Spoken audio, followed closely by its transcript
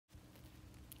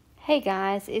Hey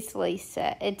guys, it's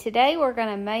Lisa, and today we're going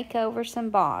to make over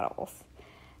some bottles.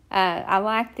 I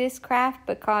like this craft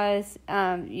because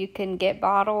you can get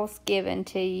bottles given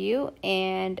to you,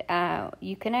 and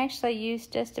you can actually use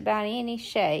just about any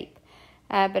shape.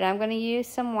 But I'm going to use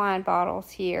some wine bottles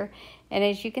here, and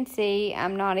as you can see,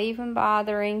 I'm not even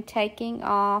bothering taking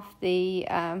off the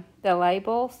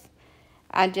labels.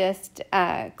 I just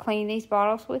clean these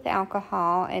bottles with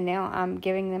alcohol, and now I'm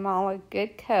giving them all a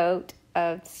good coat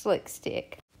of Slick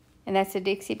Stick. And that's a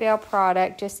Dixie Belle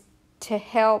product just to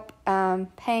help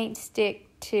paint stick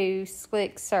to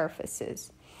slick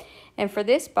surfaces. And for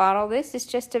this bottle, this is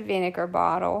just a vinegar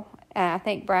bottle. I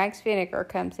think Bragg's vinegar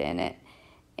comes in it.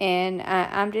 And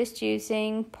I'm just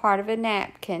using part of a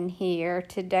napkin here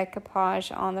to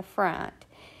decoupage on the front.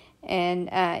 And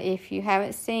if you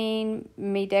haven't seen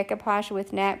me decoupage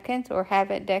with napkins or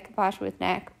haven't decoupaged with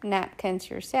napkins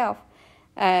yourself,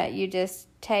 you just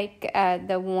take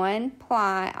the one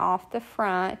ply off the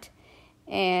front,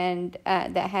 and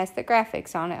that has the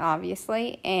graphics on it,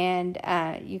 obviously, and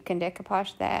you can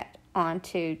decoupage that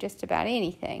onto just about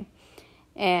anything.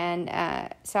 And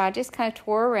so I just kind of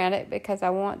tore around it because I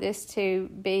want this to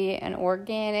be an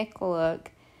organic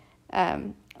look.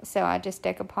 So I just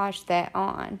decoupaged that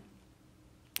on.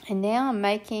 And now I'm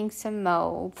making some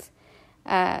molds.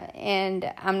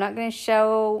 And I'm not going to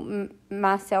show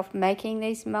myself making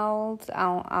these molds.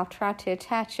 I'll try to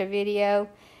attach a video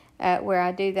where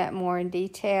I do that more in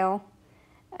detail.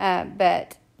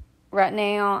 But right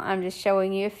now I'm just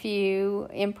showing you a few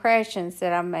impressions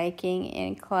that I'm making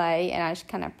in clay. And I just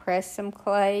kind of press some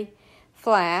clay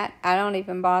flat. I don't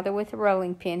even bother with a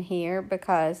rolling pin here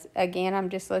because, again, I'm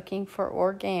just looking for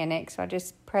organic. So I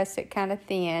just press it kind of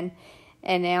thin.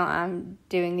 And now I'm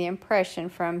doing the impression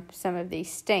from some of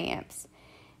these stamps.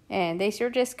 And these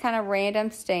are just kind of random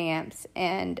stamps.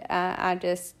 And I'm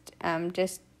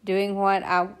just doing what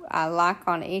I like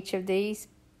on each of these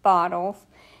bottles.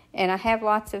 And I have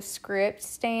lots of script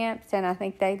stamps, and I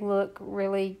think they look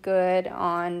really good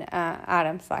on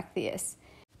items like this.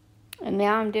 And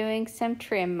now I'm doing some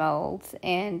trim molds.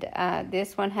 And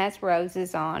this one has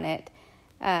roses on it.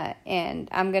 And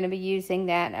I'm going to be using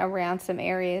that around some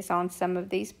areas on some of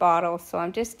these bottles. So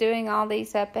I'm just doing all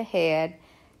these up ahead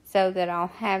so that I'll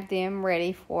have them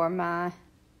ready for my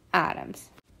items.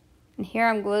 And here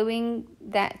I'm gluing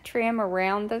that trim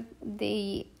around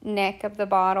the neck of the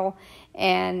bottle,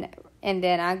 and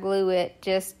then I glue it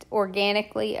just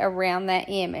organically around that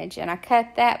image. And I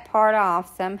cut that part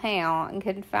off somehow and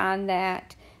couldn't find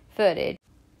that footage.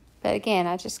 But again,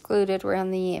 I just glued it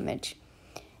around the image.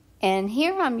 And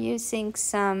here I'm using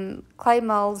some clay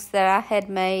molds that I had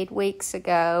made weeks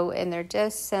ago, and they're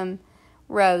just some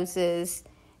roses.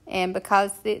 And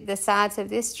because the sides of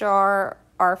this jar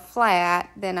are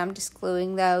flat, then I'm just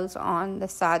gluing those on the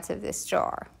sides of this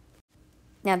jar.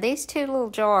 Now these two little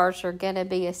jars are going to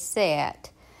be a set,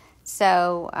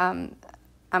 so I'm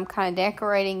kind of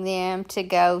decorating them to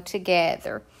go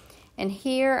together. And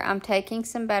here I'm taking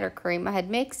some buttercream. I had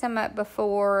mixed them up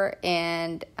before,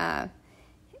 and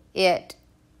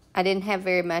I didn't have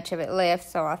very much of it left,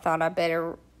 so I thought I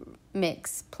better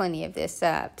mix plenty of this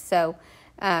up. So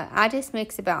I just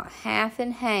mix about half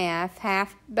and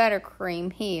half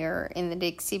buttercream here in the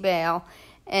Dixie Belle,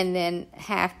 and then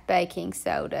half baking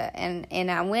soda.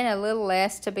 And I went a little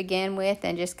less to begin with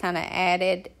and just kind of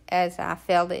added as I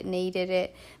felt it needed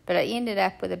it. But I ended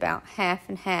up with about half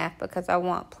and half because I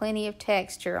want plenty of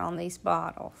texture on these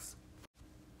bottles.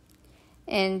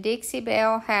 And Dixie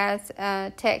Belle has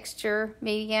a texture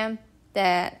medium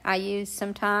that I use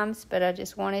sometimes, but I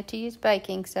just wanted to use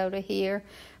baking soda here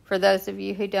for those of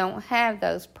you who don't have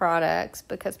those products,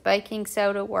 because baking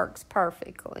soda works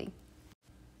perfectly.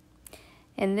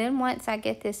 And then once I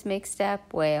get this mixed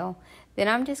up well, then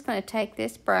I'm just going to take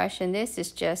this brush, and this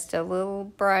is just a little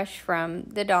brush from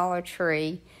the Dollar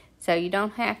Tree. So you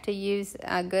don't have to use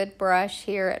a good brush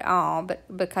here at all,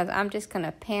 but because I'm just going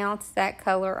to pounce that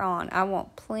color on. I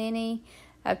want plenty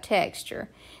of texture.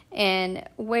 And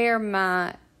where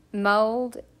my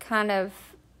mold kind of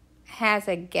has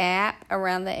a gap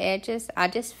around the edges, I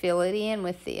just fill it in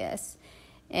with this.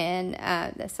 And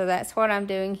so that's what I'm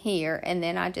doing here. And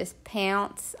then I just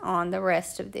pounce on the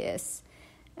rest of this.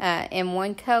 And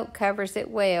one coat covers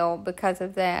it well because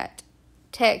of that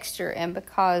texture, and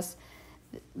because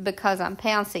I'm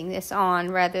pouncing this on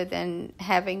rather than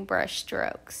having brush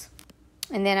strokes.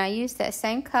 And then I use that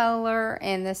same color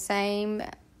and the same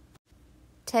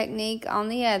technique on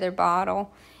the other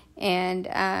bottle, and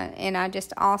I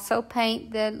just also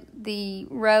paint the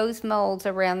rose molds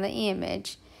around the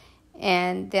image.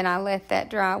 and then I let that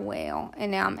dry well.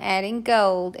 And now I'm adding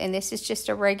gold, and this is just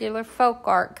a regular folk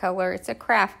art color. It's a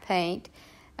craft paint.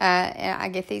 And I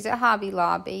get these at Hobby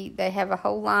Lobby. They have a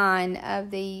whole line of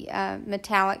the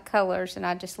metallic colors, and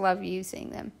I just love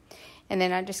using them. And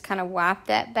then I just kind of wipe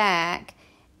that back,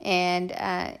 and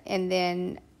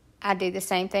then I do the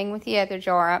same thing with the other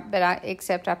jar,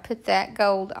 except I put that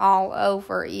gold all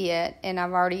over it, and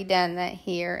I've already done that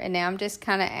here. And now I'm just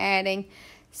kind of adding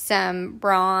some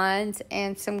bronze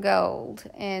and some gold,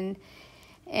 and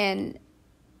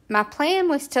my plan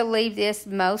was to leave this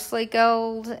mostly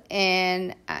gold,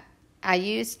 and I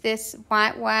used this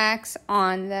white wax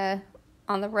on the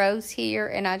rose here,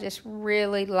 and I just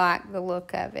really liked the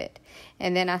look of it.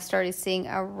 And then I started seeing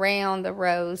around the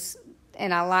rose,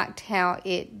 and I liked how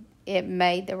it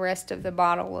made the rest of the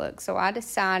bottle look. So I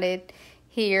decided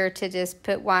here to just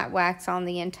put white wax on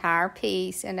the entire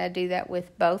piece, and I do that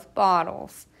with both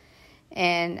bottles.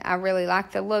 And I really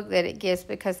like the look that it gives,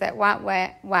 because that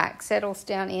white wax settles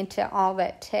down into all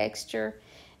that texture,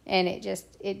 and it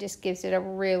just gives it a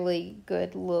really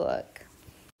good look.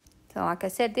 So like I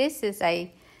said, this is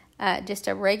just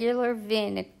a regular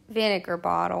vinegar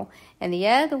bottle, and the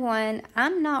other one,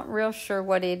 I'm not real sure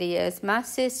what it is. My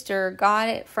sister got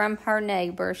it from her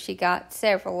neighbor. She got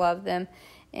several of them,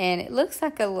 and it looks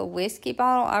like a little whiskey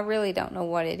bottle. I really don't know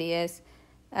what it is.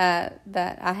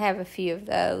 But I have a few of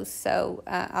those, so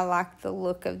I like the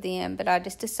look of them. But I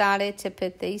just decided to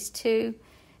put these two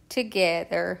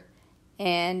together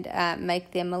and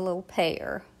make them a little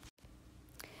pair.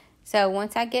 So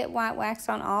once I get white wax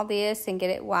on all this and get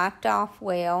it wiped off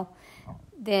well,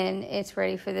 then it's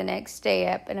ready for the next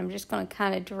step. And I'm just going to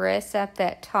kind of dress up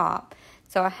that top.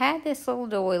 So I had this little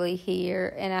doily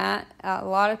here, and a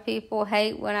lot of people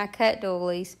hate when I cut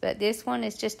doilies, but this one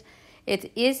is just...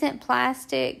 It isn't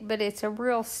plastic, but it's a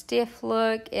real stiff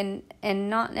look, and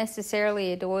not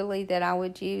necessarily a doily that I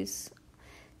would use.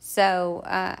 So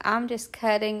I'm just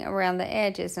cutting around the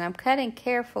edges, and I'm cutting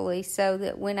carefully so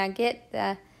that when I get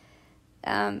the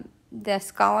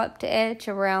scalloped edge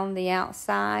around the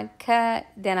outside cut,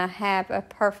 then I have a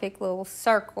perfect little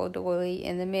circle doily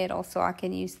in the middle, so I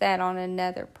can use that on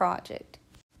another project.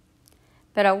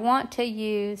 But I want to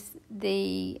use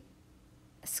the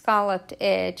scalloped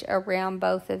edge around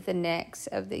both of the necks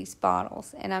of these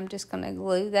bottles, and I'm just going to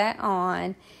glue that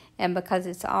on. And because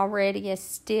it's already a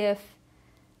stiff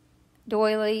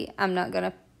doily, I'm not going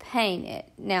to paint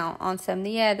it. Now on some of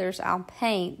the others I'll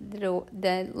paint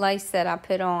the lace that I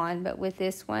put on, but with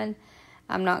this one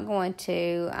I'm not going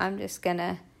to. I'm just going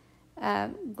to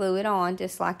glue it on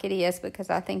just like it is, because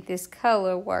I think this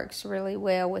color works really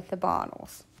well with the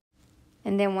bottles.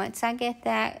 And then once I get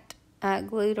that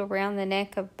glued around the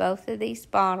neck of both of these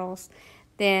bottles,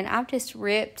 then I've just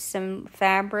ripped some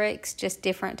fabrics, just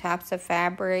different types of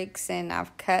fabrics, and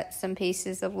I've cut some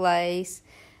pieces of lace.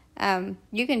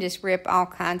 You can just rip all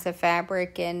kinds of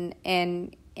fabric, and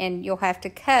you'll have to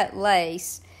cut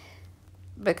lace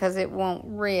because it won't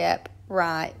rip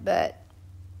right, but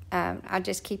I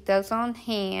just keep those on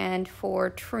hand for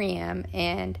trim,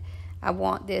 and I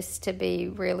want this to be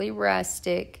really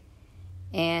rustic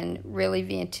and really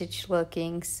vintage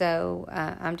looking. So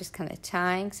I'm just kind of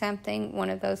tying one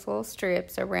of those little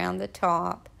strips around the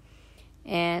top,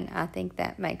 and I think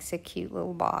that makes a cute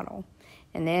little bottle.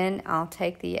 And then I'll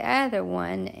take the other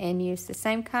one and use the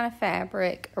same kind of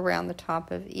fabric around the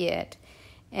top of it,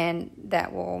 and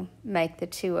that will make the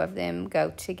two of them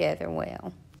go together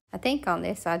well. I think on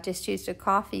this I just used a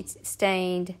coffee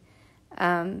stained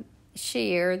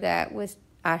sheer that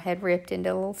I had ripped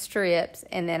into little strips,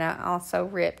 and then I also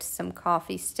ripped some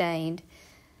coffee stained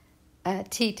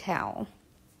tea towel.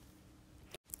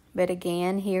 But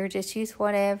again, here just use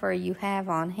whatever you have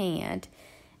on hand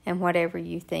and whatever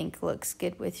you think looks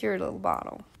good with your little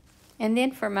bottle. And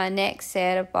then for my next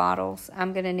set of bottles,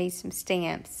 I'm going to need some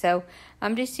stamps. So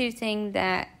I'm just using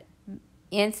that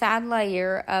inside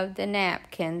layer of the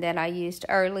napkin that I used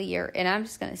earlier, and I'm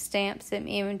just going to stamp some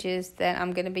images that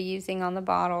I'm going to be using on the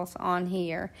bottles on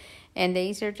here. And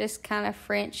these are just kind of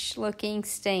French looking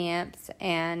stamps,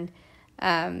 and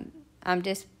I'm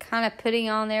just kind of putting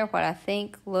on there what I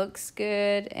think looks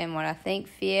good and what I think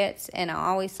fits. And I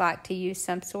always like to use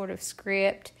some sort of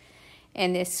script,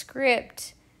 and these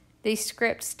script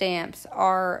stamps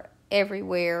are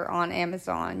everywhere on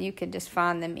Amazon. You can just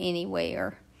find them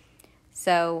anywhere.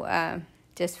 So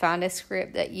just find a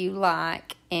script that you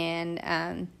like, and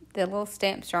the little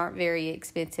stamps aren't very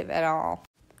expensive at all.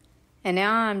 And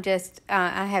now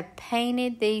I have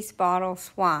painted these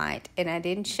bottles white, and I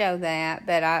didn't show that,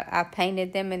 but I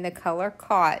painted them in the color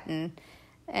cotton,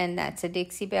 and that's a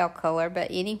Dixie Belle color, but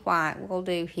any white will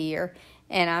do here.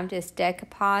 and I'm just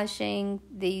decoupaging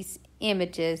these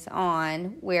images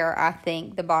on where I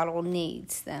think the bottle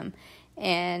needs them.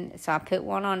 And so I put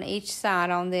one on each side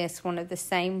on this one of the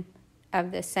same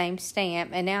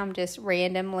stamp, and now I'm just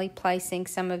randomly placing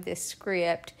some of this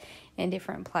script in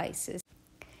different places.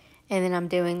 And then I'm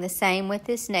doing the same with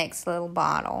this next little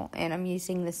bottle, and I'm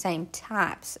using the same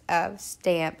types of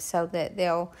stamps so that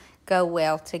they'll go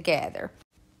well together.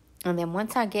 And then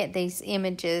once I get these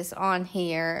images on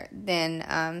here,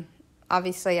 then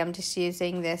obviously I'm just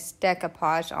using this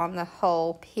decoupage on the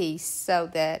whole piece so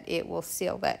that it will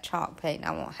seal that chalk paint.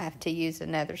 I won't have to use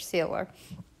another sealer.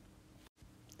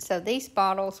 So these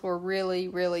bottles were really,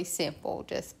 really simple.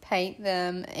 Just paint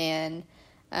them and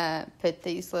put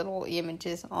these little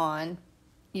images on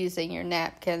using your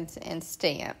napkins and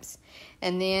stamps.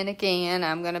 And then again,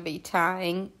 I'm going to be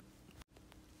tying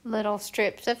little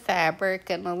strips of fabric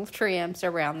and little trims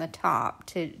around the top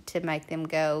to make them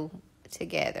go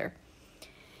together.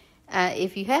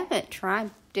 If you haven't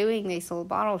tried doing these little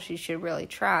bottles, you should really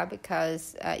try,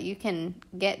 because you can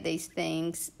get these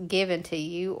things given to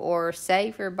you or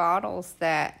save your bottles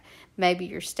that maybe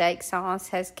your steak sauce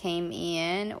has came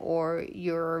in, or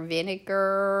your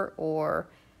vinegar, or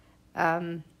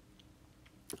olive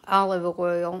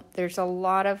oil. There's a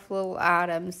lot of little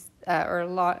items or a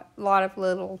lot of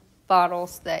little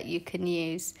bottles that you can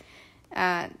use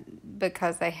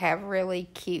because they have really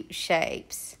cute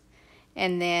shapes.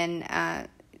 And then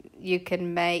you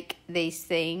can make these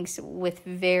things with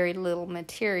very little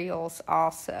materials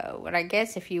also. And I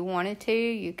guess if you wanted to,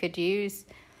 you could use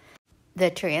the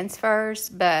transfers,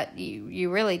 but you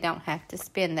really don't have to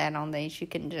spend that on these. You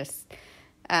can just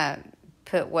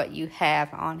put what you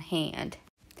have on hand.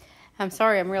 I'm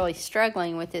sorry, I'm really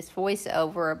struggling with this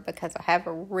voiceover because I have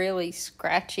a really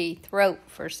scratchy throat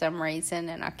for some reason,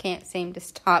 and I can't seem to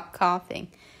stop coughing.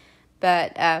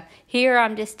 But here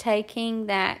I'm just taking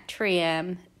that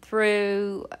trim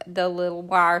through the little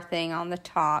wire thing on the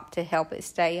top to help it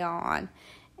stay on.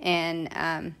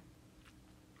 And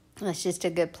that's just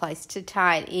a good place to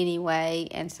tie it anyway.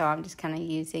 And so I'm just kind of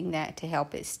using that to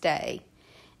help it stay.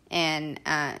 And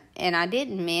I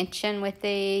didn't mention with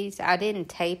these, I didn't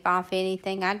tape off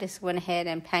anything. I just went ahead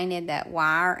and painted that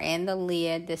wire and the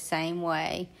lid the same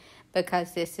way,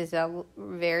 because this is a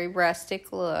very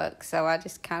rustic look, so I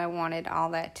just kind of wanted all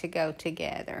that to go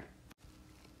together.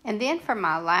 And then for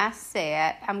my last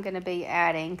set, I'm going to be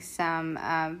adding some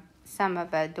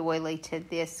of a doily to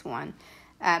this one.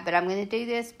 But I'm going to do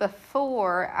this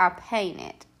before I paint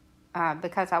it,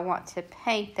 because I want to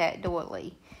paint that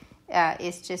doily.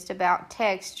 It's just about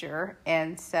texture,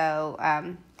 and so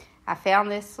I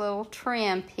found this little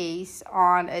trim piece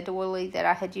on a doily that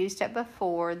I had used up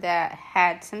before that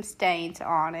had some stains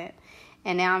on it.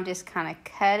 And now I'm just kind of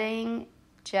cutting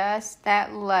just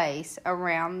that lace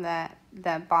around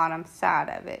the bottom side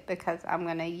of it, because I'm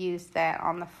going to use that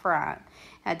on the front.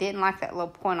 I didn't like that little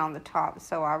point on the top,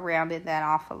 so I rounded that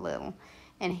off a little.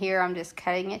 And here I'm just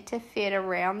cutting it to fit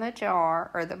around the jar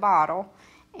or the bottle.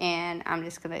 And I'm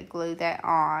just going to glue that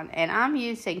on. And I'm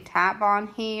using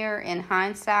Titebond here. In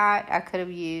hindsight, I could have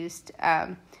used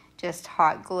just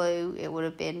hot glue. It would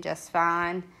have been just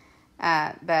fine.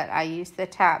 But I used the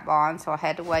Titebond, so I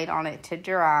had to wait on it to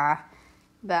dry.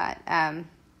 But and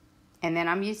then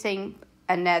I'm using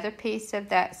another piece of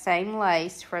that same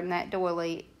lace from that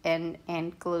doily and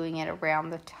gluing it around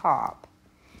the top.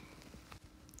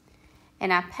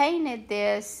 And I painted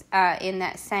this in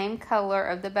that same color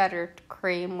of the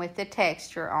buttercream with the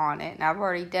texture on it. And I've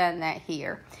already done that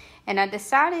here. And I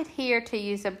decided here to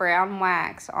use a brown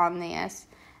wax on this.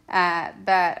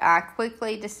 But I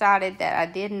quickly decided that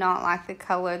I did not like the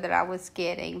color that I was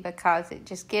getting, because it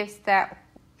just gives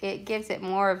it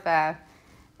more of a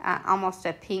almost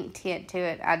a pink tint to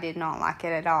it. I did not like it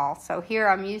at all. So here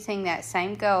I'm using that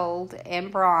same gold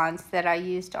and bronze that I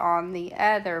used on the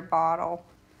other bottle,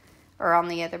 or on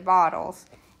the other bottles,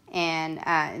 and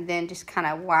then just kind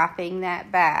of wiping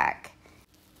that back.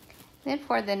 Then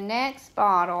for the next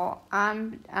bottle,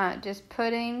 I'm just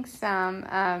putting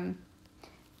some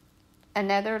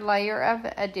another layer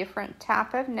of a different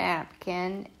type of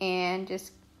napkin and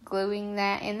just gluing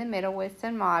that in the middle with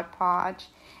some Mod Podge.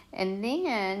 And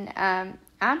then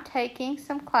I'm taking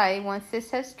some clay once this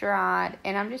has dried,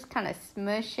 and I'm just kind of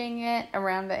smushing it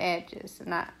around the edges.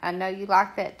 And I know you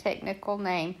like that technical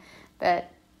name,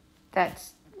 but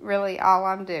that's really all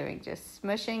I'm doing, just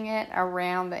smushing it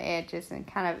around the edges and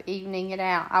kind of evening it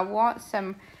out. I want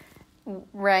some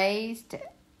raised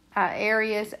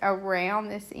areas around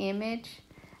this image,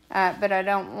 but I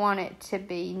don't want it to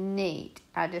be neat.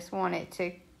 I just want it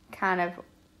to kind of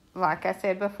like I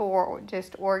said before,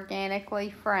 just organically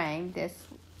frame this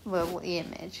little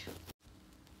image.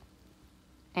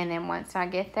 And then once I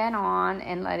get that on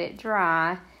and let it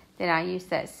dry, then I use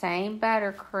that same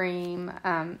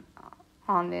buttercream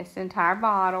on this entire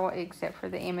bottle, except for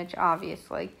the image,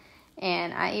 obviously.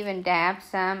 And I even dab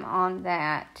some on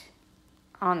that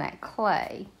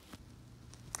clay.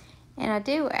 And I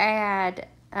do add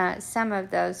some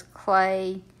of those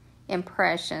clay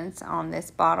impressions on this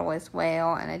bottle as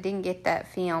well. And I didn't get that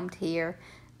filmed here,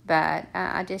 but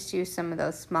I just used some of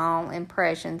those small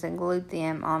impressions and glued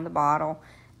them on the bottle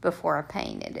before I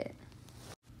painted it.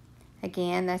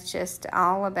 Again, that's just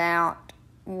all about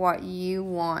what you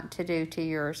want to do to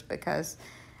yours, because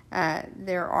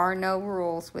there are no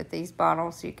rules with these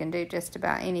bottles. You can do just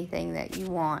about anything that you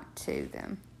want to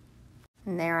them.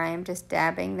 And there I am, just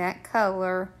dabbing that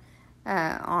color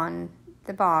on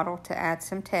the bottle to add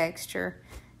some texture,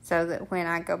 so that when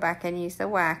I go back and use the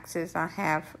waxes, I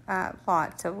have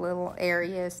lots of little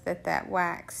areas that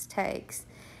wax takes.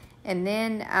 And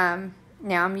then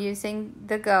now I'm using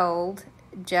the gold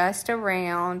just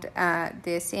around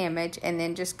this image, and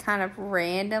then just kind of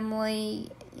randomly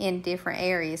in different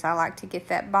areas. I like to get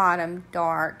that bottom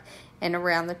dark and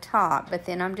around the top, but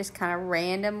then I'm just kind of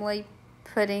randomly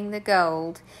putting the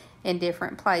gold in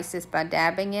different places by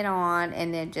dabbing it on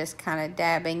and then just kind of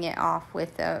dabbing it off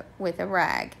with a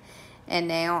rag. And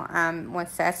now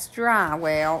once that's dry,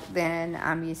 well, then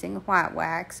I'm using white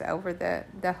wax over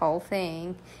the whole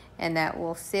thing, and that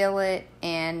will seal it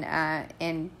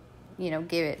and you know,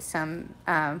 give it some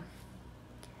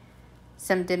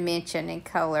dimension and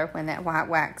color when that white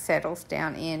wax settles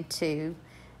down into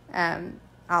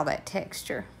all that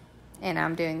texture. And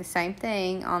I'm doing the same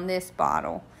thing on this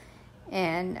bottle,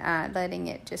 and letting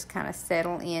it just kind of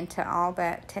settle into all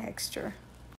that texture.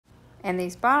 And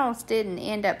these bottles didn't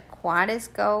end up quite as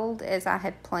gold as I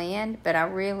had planned, but I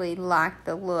really liked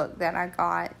the look that I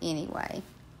got anyway.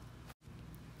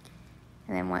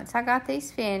 And then once I got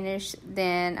these finished,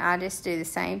 then I just do the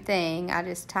same thing. I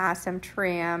just tie some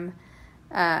trim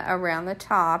around the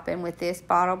top. And with this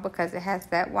bottle, because it has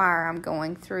that wire, I'm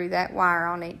going through that wire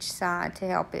on each side to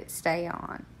help it stay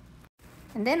on.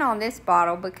 And then on this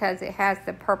bottle, because it has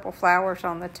the purple flowers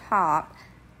on the top,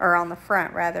 or on the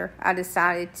front rather, I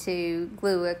decided to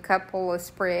glue a couple of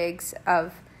sprigs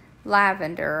of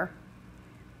lavender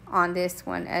on this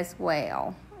one as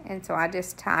well. And so I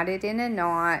just tied it in a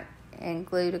knot and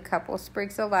glued a couple of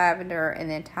sprigs of lavender and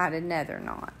then tied another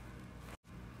knot.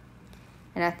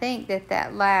 And I think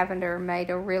that lavender made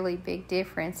a really big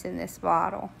difference in this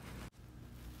bottle.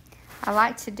 I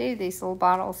like to do these little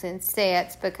bottles in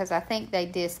sets because I think they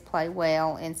display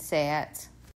well in sets.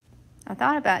 I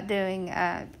thought about doing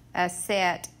a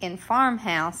set in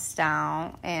farmhouse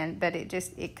style, but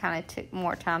it kind of took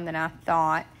more time than I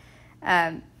thought.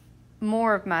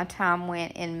 More of my time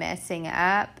went in messing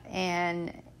up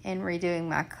and redoing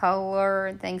my color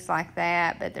and things like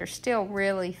that, but they're still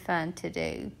really fun to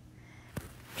do.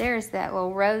 There's that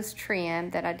little rose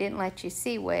trim that I didn't let you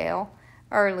see well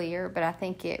earlier, but I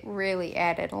think it really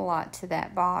added a lot to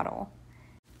that bottle.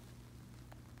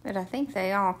 But I think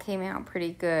they all came out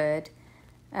pretty good,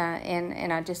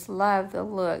 and I just love the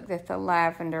look that the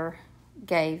lavender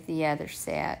gave the other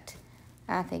set.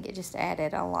 I think it just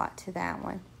added a lot to that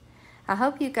one. I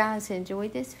hope you guys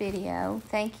enjoyed this video.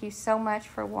 Thank you so much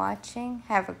for watching.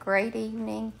 Have a great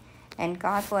evening, and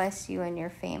God bless you and your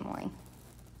family.